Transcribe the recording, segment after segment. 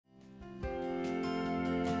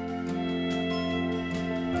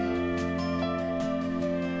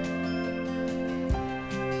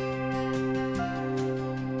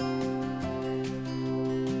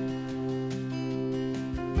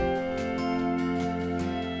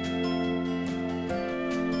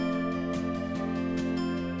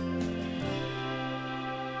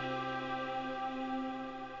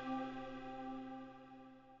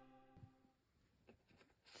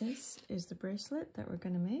is the bracelet that we're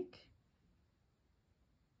going to make.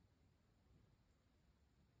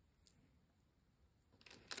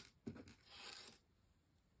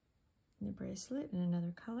 And the bracelet in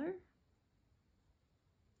another color.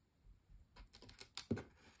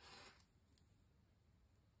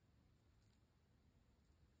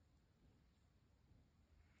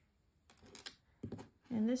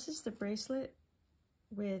 And this is the bracelet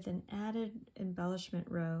with an added embellishment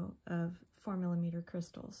row of 4mm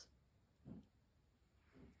crystals.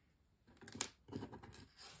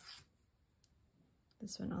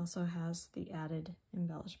 This one also has the added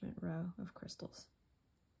embellishment row of crystals.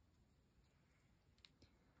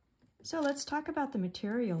 So let's talk about the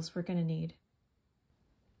materials we're going to need.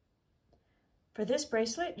 For this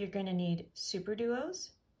bracelet, you're going to need super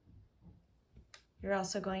duos. You're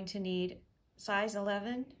also going to need size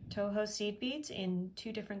 11 Toho seed beads in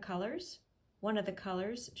 2 different colors. One of the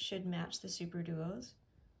colors should match the super duos.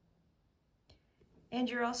 And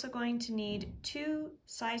you're also going to need 2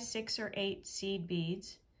 size 6 or 8 seed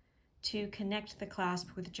beads to connect the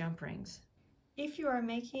clasp with jump rings. If you are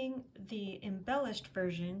making the embellished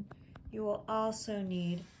version, you will also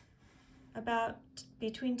need about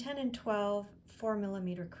between 10 and 12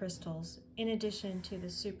 4mm crystals, in addition to the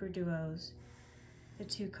super duos, the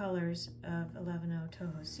 2 colors of 11O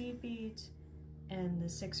Toho seed beads and the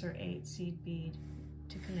 6 or 8 seed bead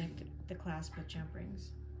to connect the clasp with jump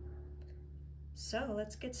rings. So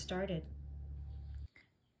let's get started.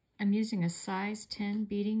 I'm using a size 10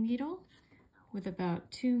 beading needle with about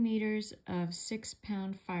 2 meters of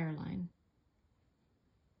 6-pound fire line.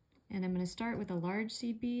 And I'm going to start with a large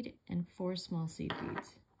seed bead and 4 small seed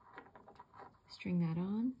beads. String that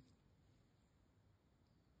on.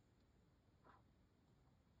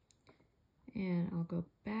 And I'll go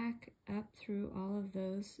back up through all of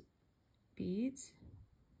those beads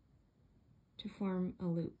to form a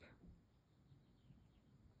loop.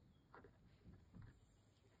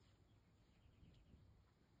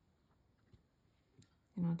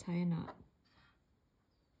 And I'll tie a knot.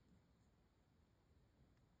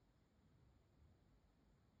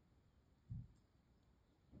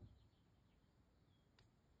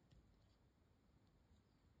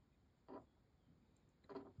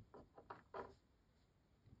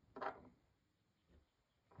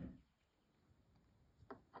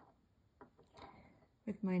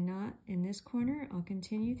 With my knot in this corner, I'll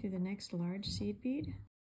continue through the next large seed bead.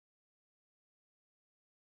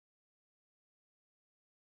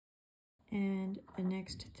 And the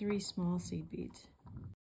next 3 small seed beads.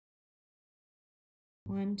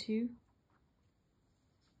 1, 2,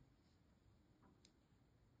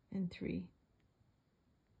 and 3.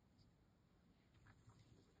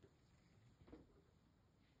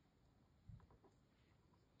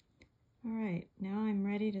 All right, now I'm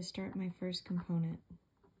ready to start my first component.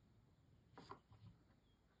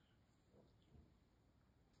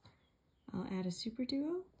 I'll add a super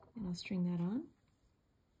duo and I'll string that on.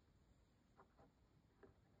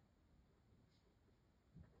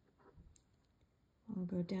 I'll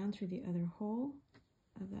go down through the other hole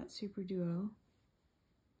of that super duo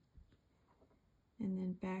and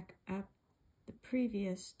then back up the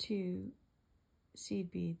previous 2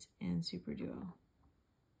 seed beads and super duo.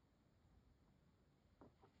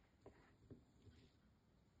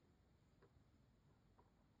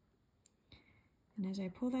 And as I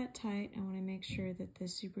pull that tight, I want to make sure that the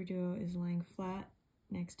super duo is lying flat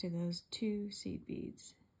next to those 2 seed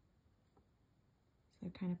beads. So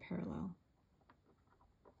they're kind of parallel.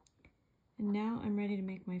 And now I'm ready to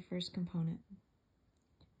make my first component.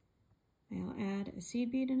 I'll add a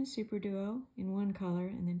seed bead and a super duo in one color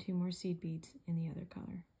and then 2 more seed beads in the other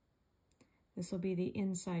color. This will be the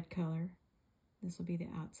inside color. This will be the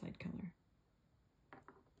outside color.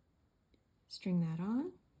 String that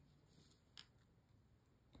on.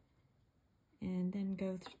 And then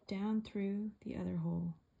go down through the other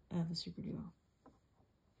hole of the super duo.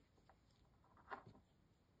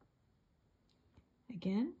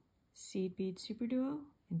 Again, seed bead super duo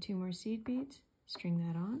and 2 more seed beads. String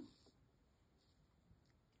that on.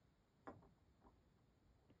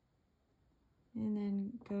 And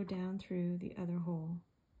then go down through the other hole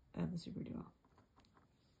of the super duo.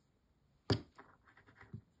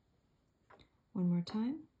 One more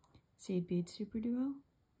time, seed bead super duo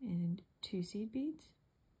and 2 seed beads.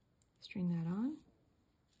 String that on.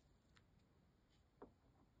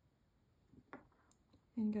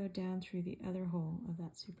 And go down through the other hole of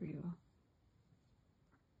that super duo.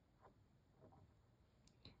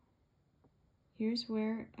 Here's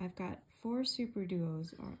where I've got 4 super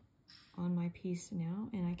duos on my piece now,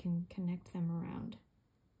 and I can connect them around.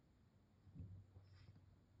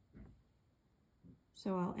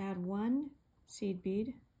 So I'll add one seed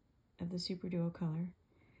bead of the Super Duo color,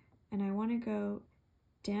 and I want to go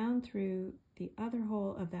down through the other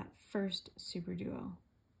hole of that first Super Duo.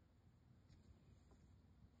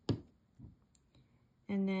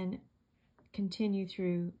 And then continue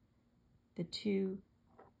through the two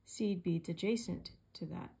seed beads adjacent to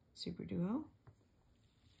that Super Duo.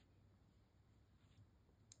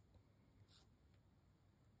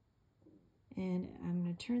 And I'm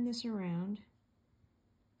going to turn this around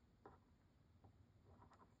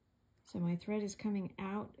so my thread is coming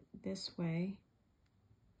out this way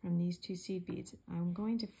from these two seed beads. I'm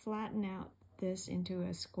going to flatten out this into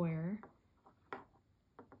a square.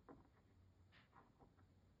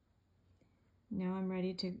 Now I'm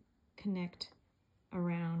ready to connect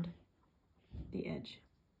around the edge.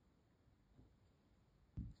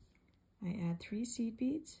 I add 3 seed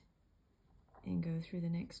beads and go through the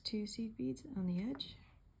next 2 seed beads on the edge.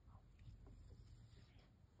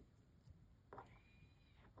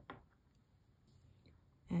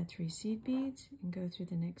 Add 3 seed beads and go through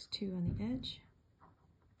the next 2 on the edge.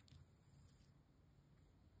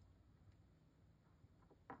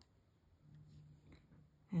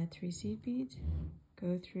 Add 3 seed beads,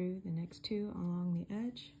 go through the next 2 along the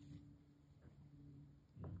edge.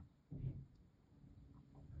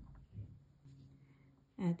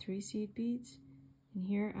 Add 3 seed beads, and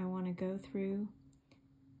here I want to go through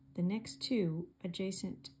the next 2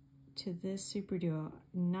 adjacent to this Super Duo,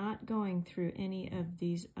 not going through any of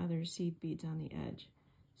these other seed beads on the edge.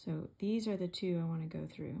 So these are the 2 I want to go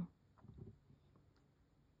through.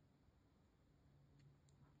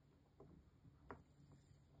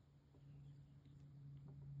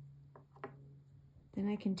 Then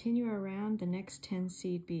I continue around the next 10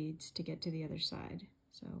 seed beads to get to the other side.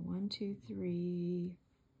 So 1, 2, 3,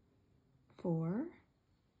 4.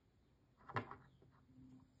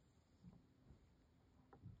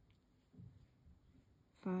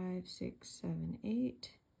 5, 6, 7,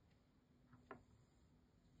 8.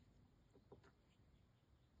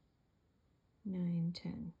 9,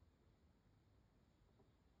 10.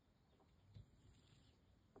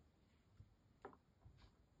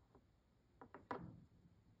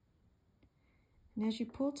 And as you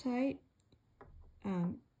pull tight,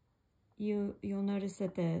 you'll notice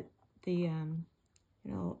that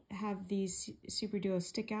it'll have these Super Duos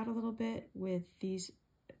stick out a little bit with these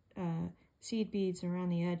seed beads around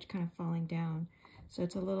the edge kind of falling down. So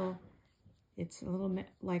it's a little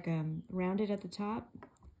like rounded at the top,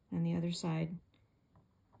 and the other side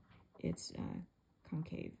it's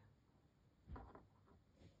concave.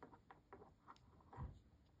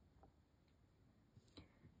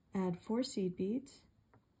 Add 4 seed beads,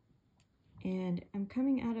 and I'm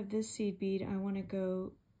coming out of this seed bead. I want to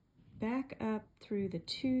go back up through the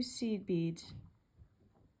 2 seed beads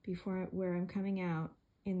before where I'm coming out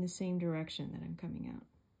in the same direction that I'm coming out.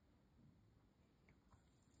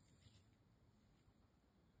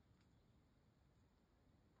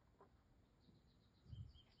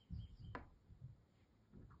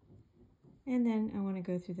 And then I want to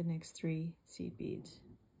go through the next 3 seed beads.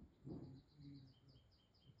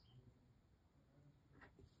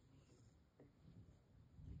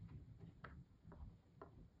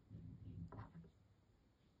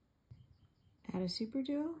 Add a Super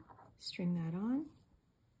Duo, string that on,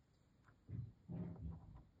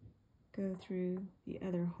 go through the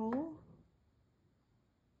other hole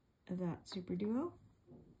of that Super Duo,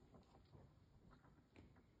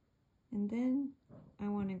 and then I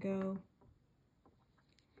want to go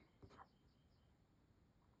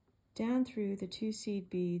down through the 2 seed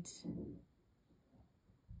beads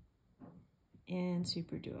and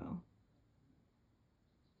Super Duo.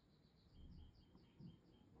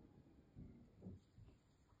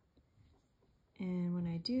 And when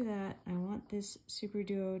I do that, I want this Super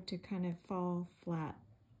Duo to kind of fall flat,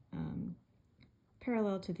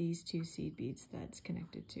 parallel to these 2 seed beads that's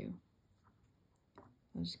connected to.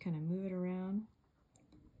 I'll just kind of move it around.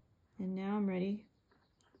 And now I'm ready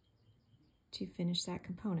to finish that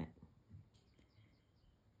component.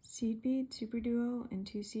 Seed bead, Super Duo, and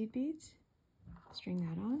 2 seed beads. String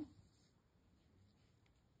that on.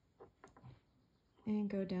 And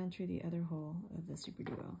go down through the other hole of the Super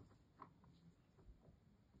Duo.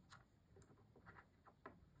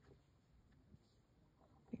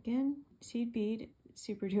 Again, seed bead,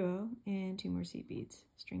 Super Duo, and 2 more seed beads.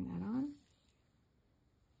 String that on.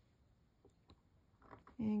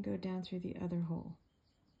 And go down through the other hole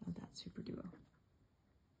of that Super Duo.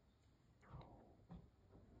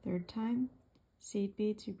 Third time, seed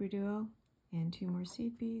bead, Super Duo, and 2 more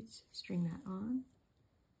seed beads. String that on.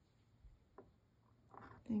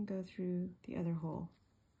 Then go through the other hole.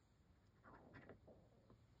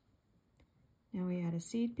 Now we add a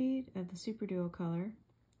seed bead of the superduo color,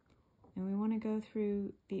 and we want to go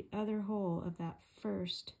through the other hole of that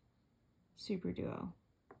first superduo.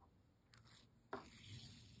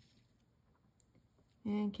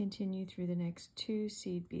 And continue through the next 2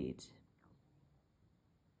 seed beads.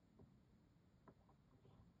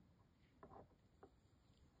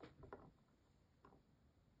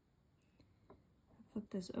 Flip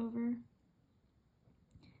this over,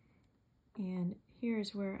 and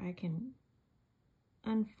here's where I can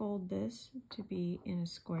unfold this to be in a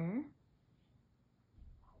square,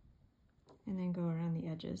 and then go around the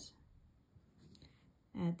edges.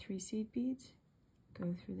 Add 3 seed beads,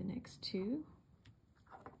 go through the next 2,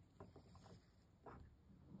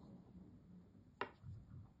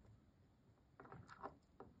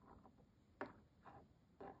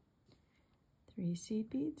 three seed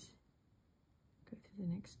beads, go through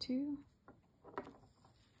the next 2,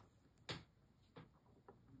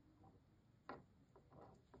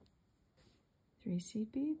 three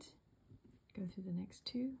seed beads, go through the next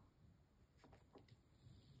 2,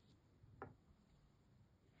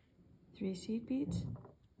 3 seed beads,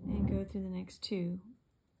 and go through the next 2.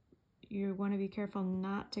 You want to be careful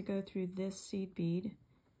not to go through this seed bead.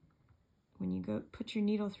 When you go put your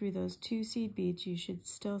needle through those 2 seed beads, you should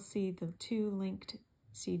still see the 2 linked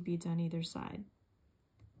seed beads on either side.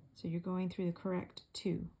 So you're going through the correct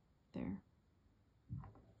 2 there.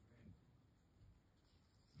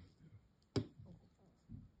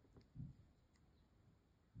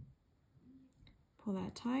 Pull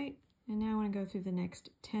that tight, and now I want to go through the next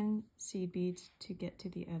 10 seed beads to get to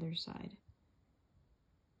the other side.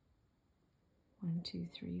 1, 2,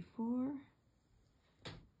 3, 4,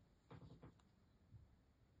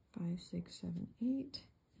 5, 6, 7, 8,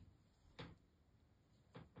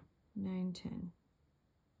 9, 10.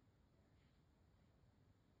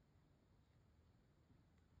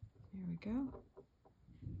 There we go.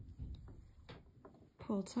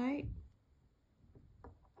 Pull tight.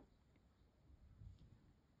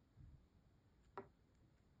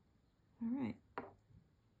 All right.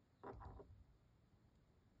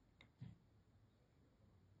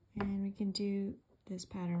 And we can do this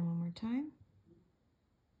pattern one more time,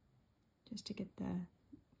 just to get the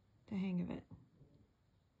hang of it.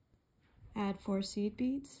 Add 4 seed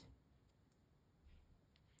beads.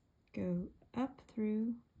 Go up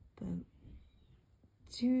through the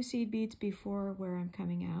 2 seed beads before where I'm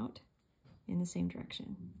coming out in the same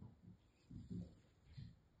direction.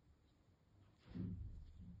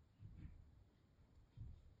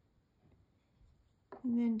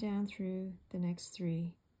 And then down through the next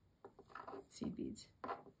 3 seed beads.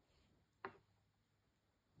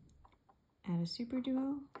 Add a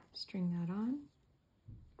superduo, string that on,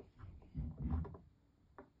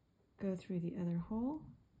 go through the other hole,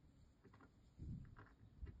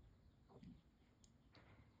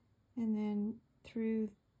 and then through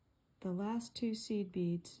the last 2 seed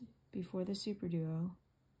beads before the superduo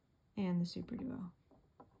and the superduo.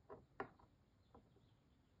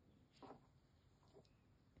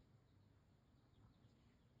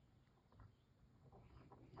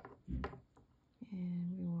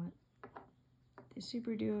 And we want the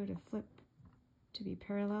superduo to flip to be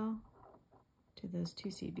parallel to those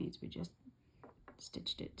 2 seed beads we just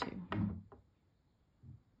stitched it to.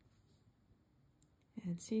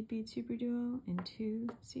 Add seed bead superduo and 2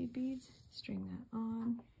 seed beads, string that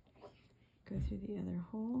on, go through the other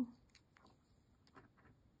hole,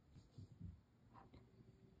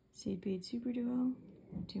 seed bead superduo,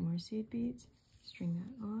 and 2 more seed beads, string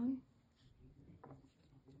that on,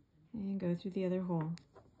 and go through the other hole.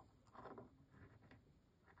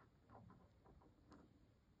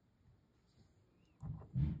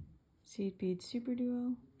 Seed bead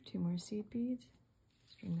superduo, 2 more seed beads,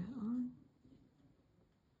 string that on,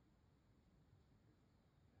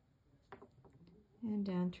 and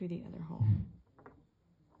down through the other hole.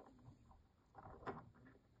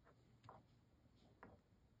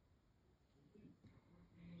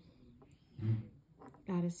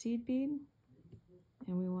 Add a seed bead,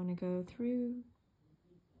 and we want to go through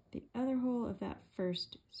the other hole of that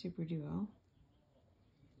first superduo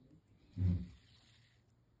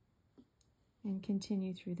and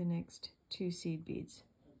continue through the next 2 seed beads.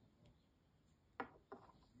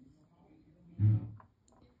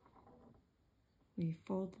 We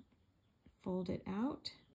fold it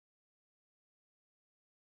out,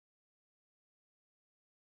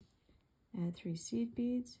 add 3 seed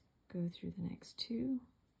beads, go through the next 2,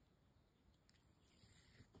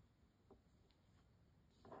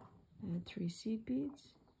 add 3 seed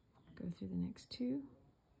beads, go through the next 2,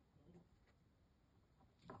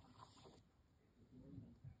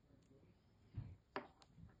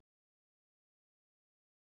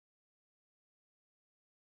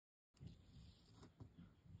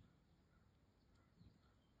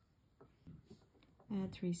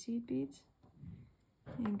 add 3 seed beads,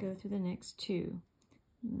 and go through the next 2,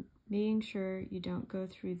 being sure you don't go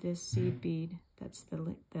through this seed bead. That's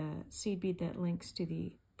the seed bead that links to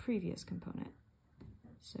the previous component.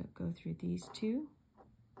 So go through these 2.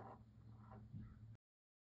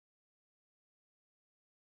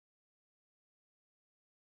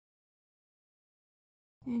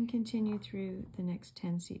 And continue through the next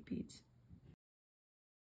 10 seed beads.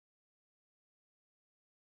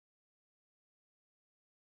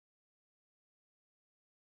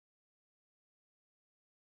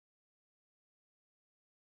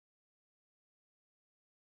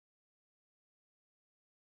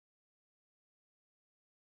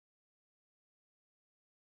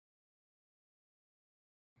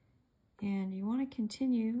 And you want to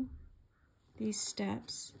continue these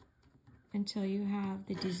steps until you have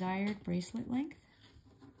the desired bracelet length.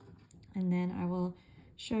 And then I will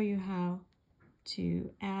show you how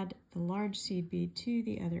to add the large seed bead to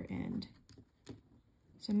the other end.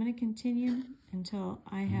 So I'm going to continue until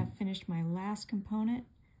I have finished my last component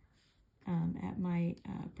at my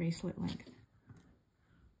bracelet length.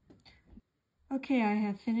 Okay, I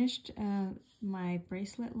have finished my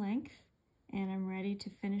bracelet length, and I'm ready to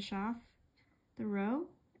finish off the row,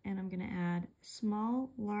 and I'm going to add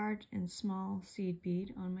small, large, and small seed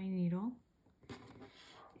bead on my needle.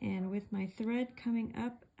 And with my thread coming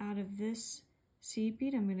up out of this seed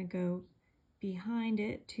bead, I'm going to go behind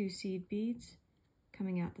it 2 seed beads,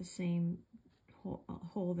 coming out the same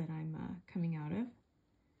hole that I'm coming out of,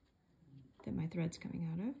 that my thread's coming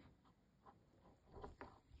out of.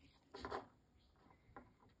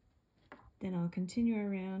 Then I'll continue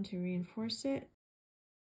around to reinforce it.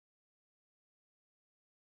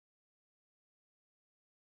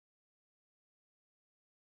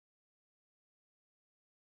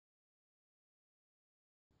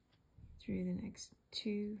 Through the next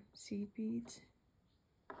 2 seed beads.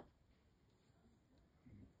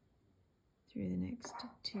 Through the next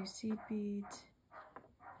 2 seed beads.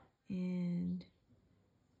 And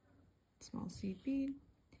small seed bead.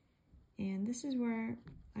 And this is where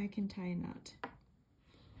I can tie a knot.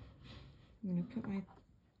 I'm going to put my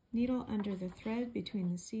needle under the thread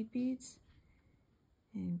between the seed beads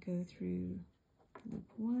and go through the loop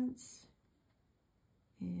once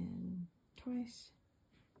and twice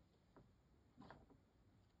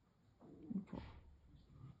and pull.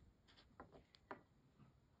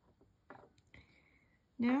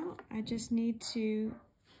 Now I just need to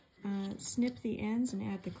snip the ends and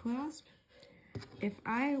add the clasp. If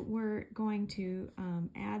I were going to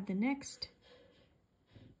add the next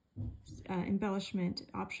embellishment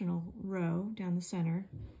optional row down the center,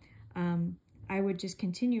 I would just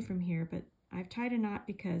continue from here, but I've tied a knot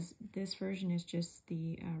because this version is just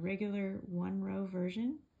the regular 1-row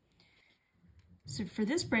version. So for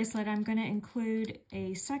this bracelet, I'm going to include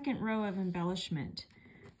a second row of embellishment.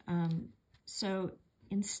 So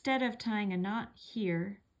instead of tying a knot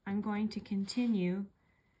here, I'm going to continue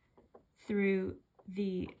through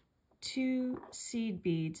the 2 seed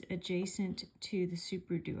beads adjacent to the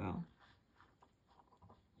super duo.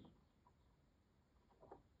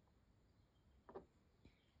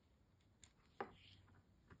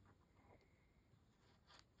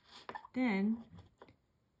 Then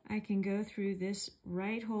I can go through this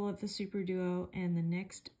right hole of the super duo and the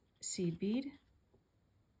next seed bead.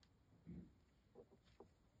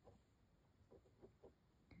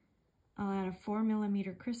 I'll add a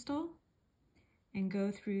 4mm crystal and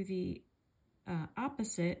go through the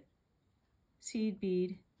opposite seed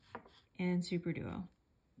bead and super duo.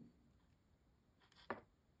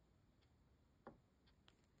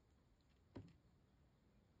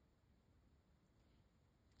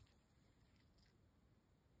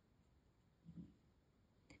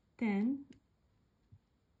 Then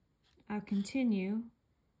I'll continue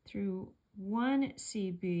through 1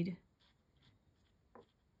 seed bead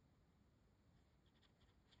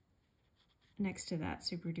next to that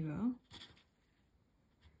super duo.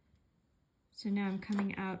 So now I'm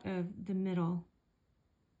coming out of the middle.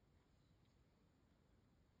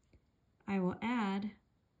 I will add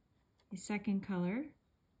a second color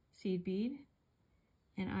seed bead,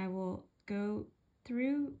 and I will go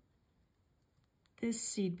through this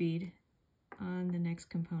seed bead on the next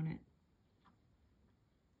component.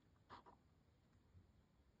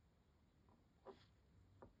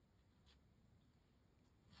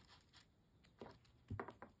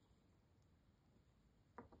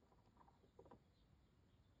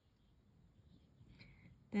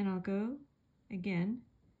 Then I'll go again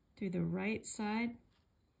through the right side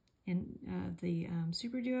and the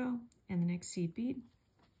super duo and the next seed bead.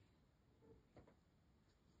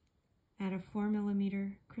 Add a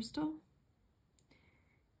 4mm crystal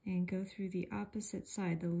and go through the opposite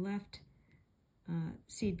side, the left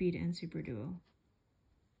seed bead and super duo.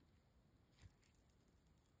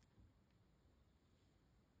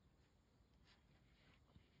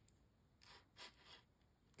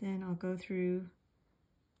 Then I'll go through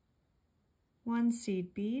one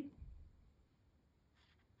seed bead,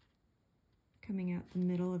 coming out the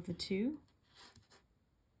middle of the two.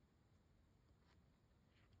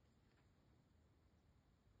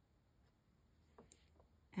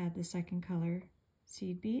 Add the second color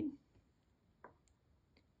seed bead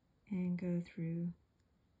and go through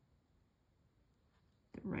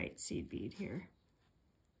the right seed bead here.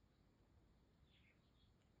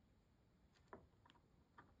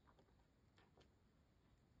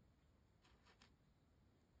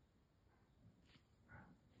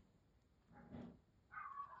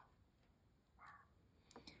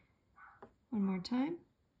 One more time,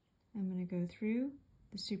 I'm going to go through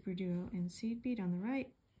the super duo and seed bead on the right,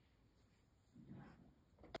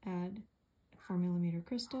 add a 4mm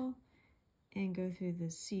crystal, and go through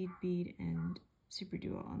the seed bead and super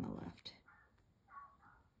duo on the left.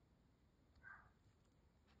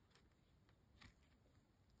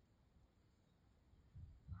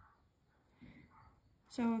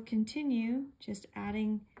 So I'll continue just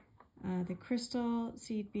adding the crystal,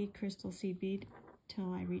 seed bead,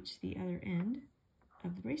 till I reach the other end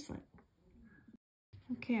of the bracelet.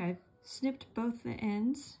 Okay, I've snipped both the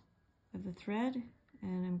ends of the thread,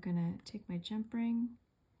 and I'm gonna take my jump ring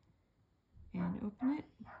and open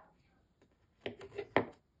it.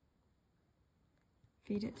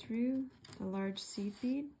 Feed it through the large seed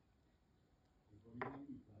bead.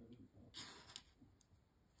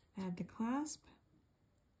 Add the clasp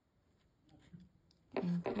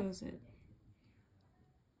and close it.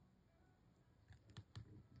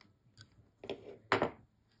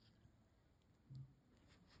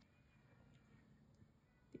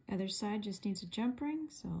 The other side just needs a jump ring,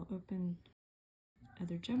 so I'll open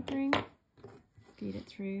other jump ring, feed it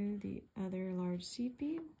through the other large seed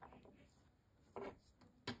bead.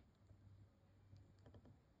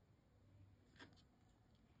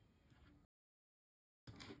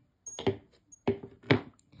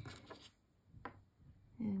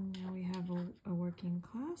 And now we have a working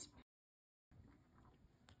clasp.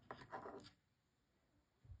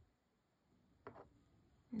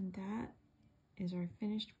 And that is our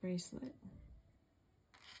finished bracelet.